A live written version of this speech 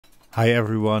Hi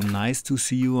everyone, nice to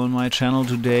see you on my channel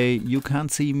today. You can't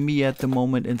see me at the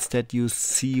moment, instead you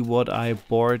see what I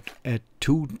bought at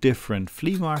two different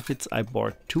flea markets. I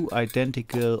bought two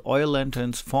identical oil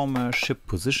lanterns, former ship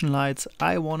position lights.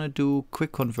 I want to do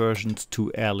quick conversions to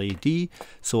LED,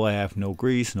 so I have no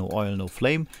grease, no oil, no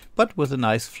flame, but with a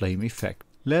nice flame effect.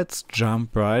 Let's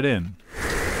jump right in.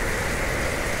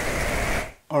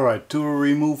 Alright, to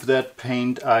remove that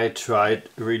paint I tried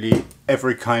really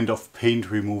every kind of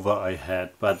paint remover I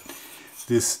had, but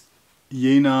this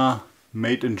Jena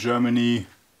made in Germany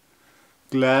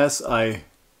glass I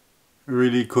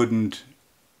really couldn't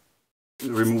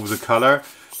remove the color.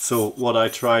 So what I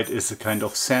tried is a kind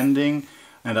of sanding,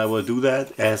 and I will do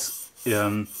that as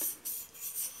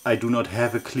I do not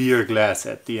have a clear glass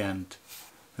at the end.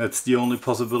 That's the only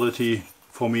possibility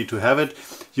for me to have it.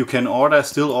 You can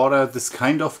still order this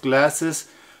kind of glasses,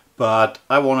 but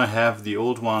I want to have the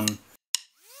old one.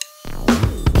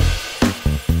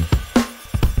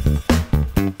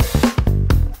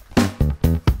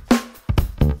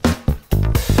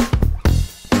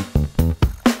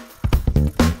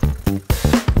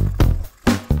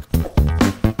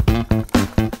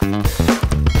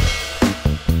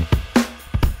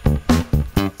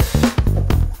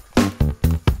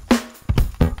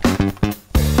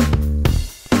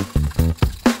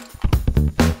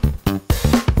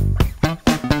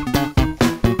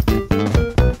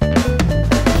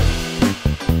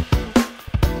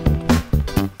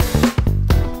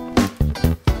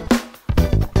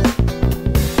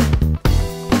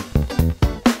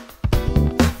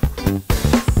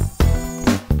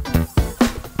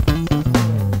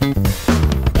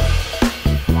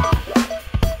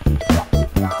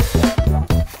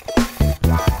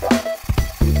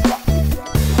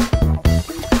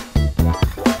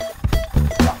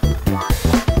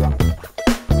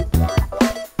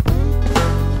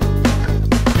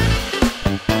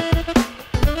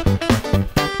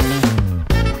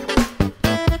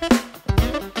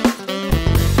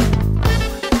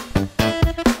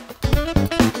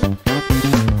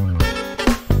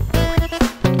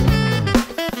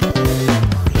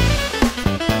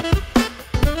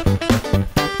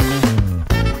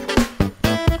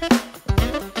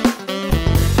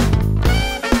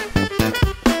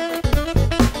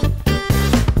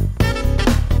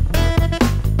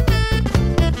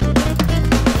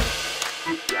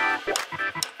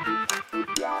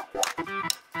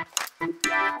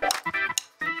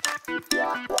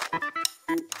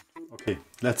 Okay,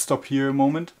 let's stop here a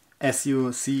moment. As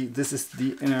you see, this is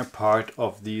the inner part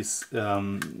of this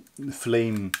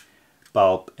flame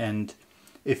bulb, and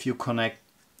if you connect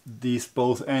these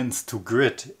both ends to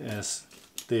grid as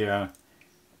they are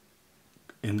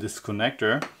in this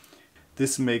connector,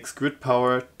 this makes grid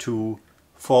power to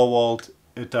 4 volt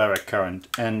direct current.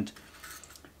 And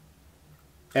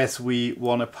as we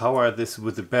want to power this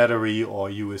with a battery or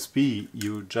USB,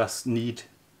 you just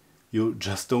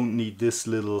don't need this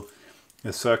little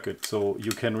circuit. So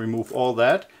you can remove all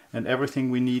that, and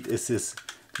everything we need is this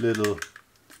little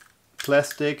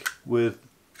plastic with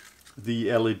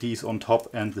the LEDs on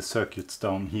top and the circuits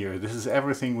down here. This is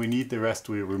everything we need, the rest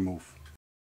we remove.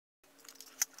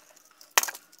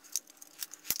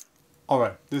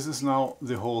 Alright, this is now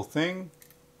the whole thing.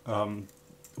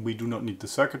 We do not need the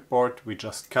circuit board, we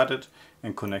just cut it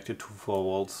and connect it to 4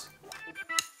 volts.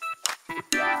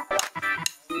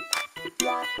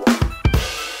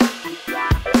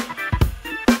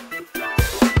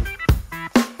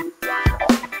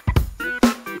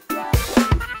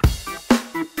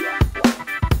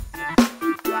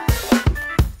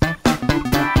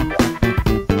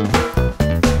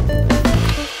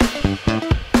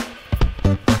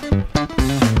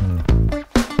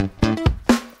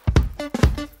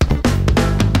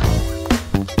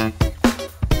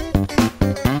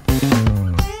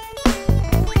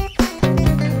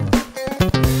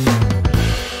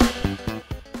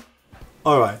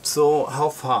 Alright, so how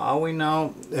far are we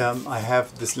now? I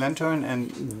have this lantern and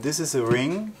this is a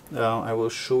ring. I will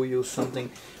show you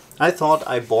something. I thought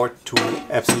I bought two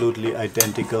absolutely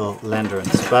identical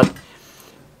lanterns, but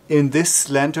in this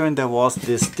lantern there was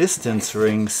this distance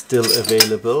ring still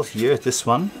available here, this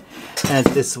one, and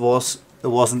this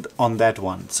wasn't on that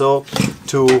one. So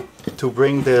to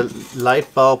bring the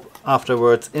light bulb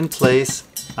afterwards in place,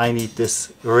 I need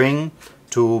this ring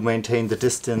to maintain the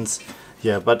distance.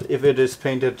 Yeah, but if it is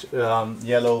painted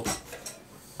yellow,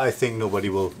 I think nobody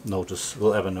will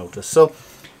ever notice. So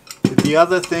the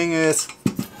other thing is,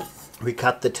 we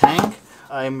cut the tank.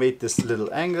 I made this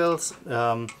little angles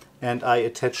and I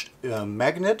attached a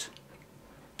magnet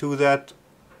to that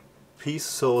piece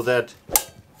so that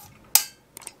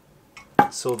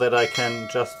so that I can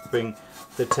just bring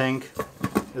the tank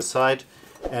aside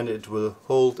and it will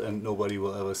hold and nobody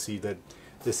will ever see that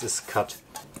this is cut.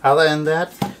 Other than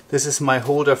that, this is my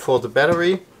holder for the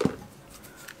battery.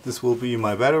 This will be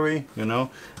my battery, you know,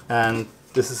 and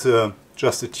this is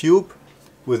just a tube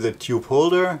with a tube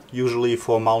holder, usually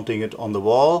for mounting it on the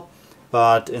wall,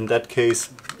 but in that case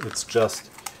it's just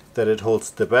that it holds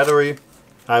the battery.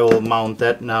 I will mount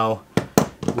that now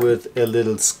with a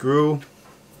little screw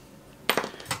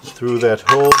through that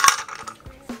hole.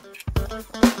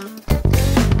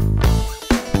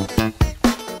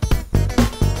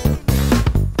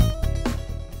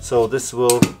 So this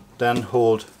will then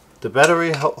hold the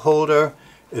battery holder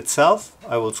itself.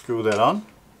 I will screw that on,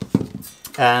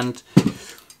 and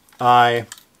I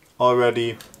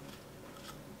already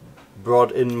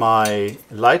brought in my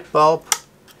light bulb,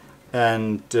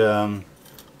 and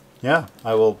yeah,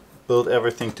 I will build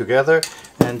everything together,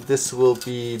 and this will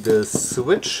be the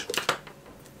switch,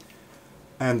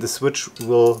 and the switch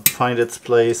will find its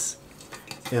place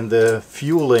in the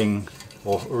fueling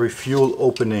or refuel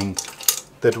opening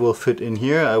that will fit in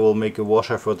here. I will make a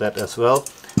washer for that as well,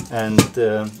 and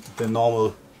the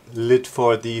normal lid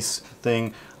for these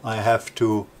thing I have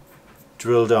to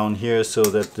drill down here so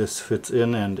that this fits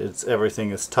in and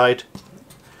everything is tight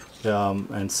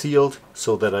and sealed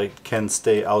so that I can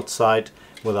stay outside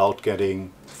without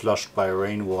getting flushed by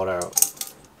rainwater.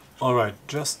 Alright,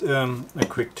 just a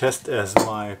quick test as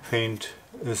my paint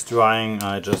is drying.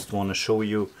 I just want to show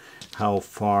you how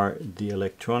far the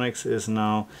electronics is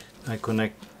now. I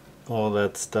connect all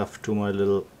that stuff to my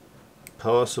little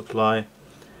power supply,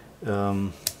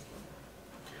 yeah,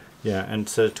 and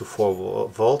set it to 4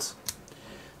 volts.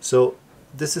 So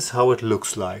this is how it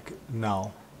looks like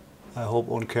now. I hope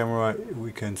on camera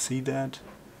we can see that.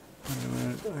 Wait a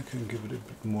minute, I can give it a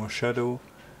bit more shadow.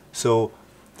 So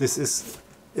this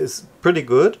is pretty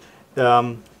good,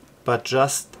 but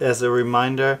just as a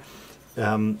reminder,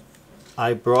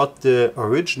 I brought the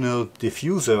original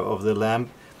diffuser of the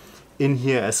lamp in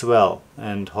here as well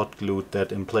and hot glued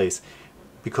that in place,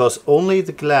 because only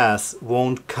the glass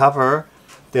won't cover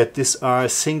that these are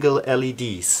single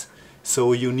LEDs.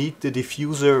 So you need the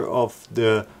diffuser of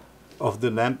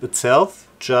the lamp itself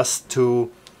just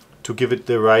to give it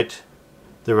the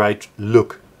right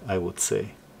look, I would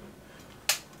say,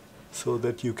 so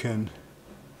that you can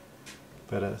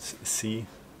better see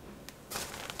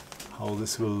how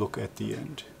this will look at the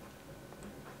end.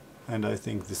 And I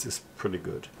think this is pretty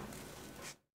good.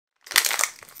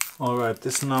 Alright,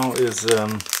 this now is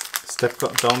step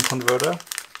down converter.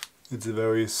 It's a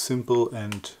very simple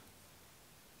and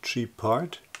cheap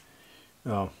part.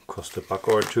 Cost $1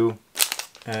 or $2.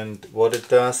 And what it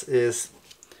does is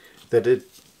that it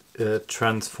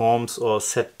transforms or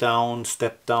step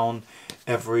down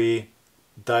every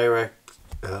direct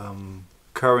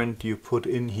current you put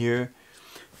in here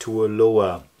to a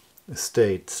lower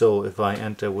state. So if I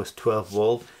enter with 12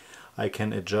 volt, I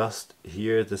can adjust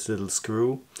here this little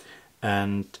screw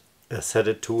and set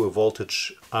it to a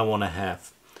voltage I want to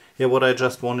have. Here what I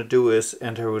just want to do is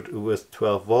enter it with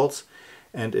 12 volts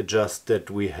and adjust that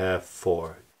we have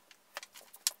 4.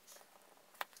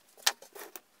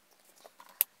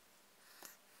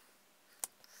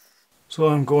 So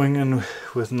I'm going in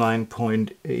with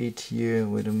 9.8 here.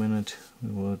 Wait a minute, we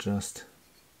will just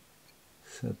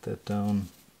set that down.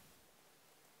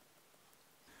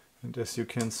 And as you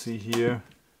can see here,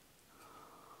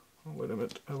 wait a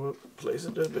minute, I will place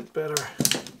it a bit better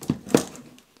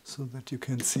so that you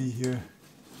can see here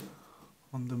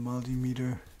on the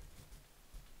multimeter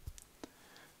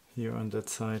here on that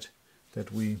side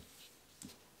that we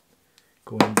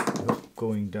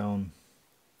going down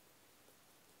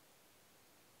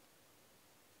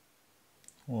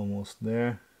almost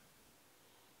there.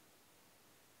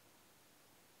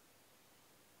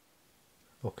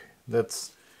 Okay,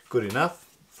 that's good enough,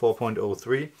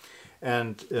 4.03,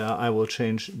 and I will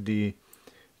change the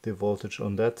voltage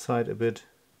on that side a bit,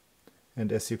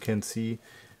 and as you can see,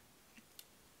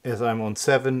 as I'm on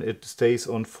 7 it stays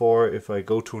on 4. If I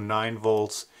go to 9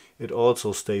 volts it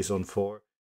also stays on 4.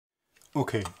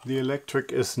 Okay, the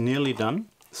electric is nearly done.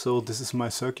 So this is my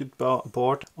circuit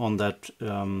board. On that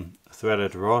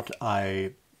threaded rod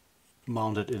I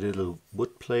mounted a little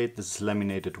wood plate. This is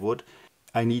laminated wood.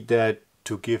 I need that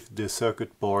to give the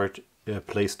circuit board a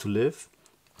place to live.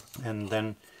 And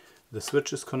then the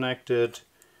switch is connected,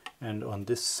 and on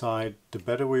this side the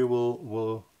battery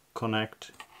will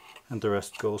connect, and the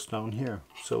rest goes down here.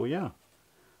 So yeah,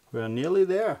 we're nearly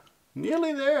there.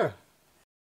 Nearly there.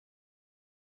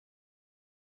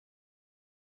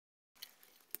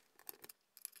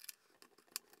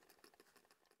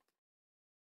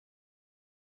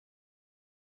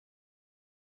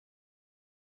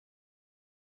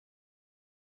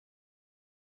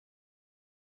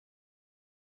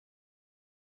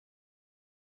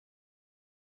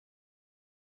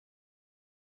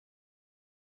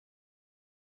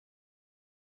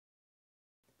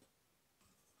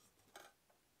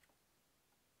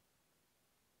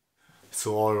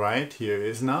 So alright, here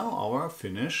is now our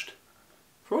finished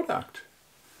product.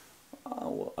 I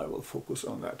will focus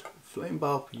on that. Flame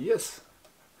bulb, yes.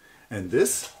 And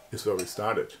this is where we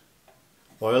started.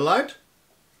 Oil light,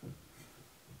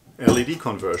 LED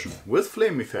conversion with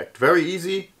flame effect. Very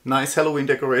easy, nice Halloween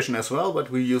decoration as well, but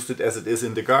we used it as it is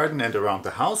in the garden and around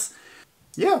the house.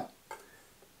 Yeah,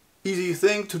 easy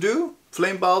thing to do.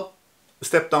 Flame bulb,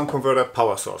 step down converter,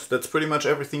 power source. That's pretty much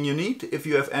everything you need. If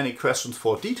you have any questions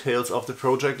for details of the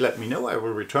project, let me know, I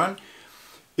will return.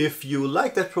 If you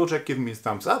like that project, give me a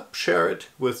thumbs up, share it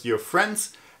with your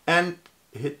friends, and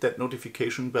hit that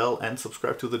notification bell and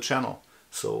subscribe to the channel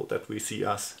so that we see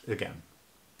us again.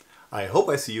 I hope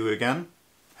I see you again.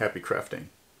 Happy crafting.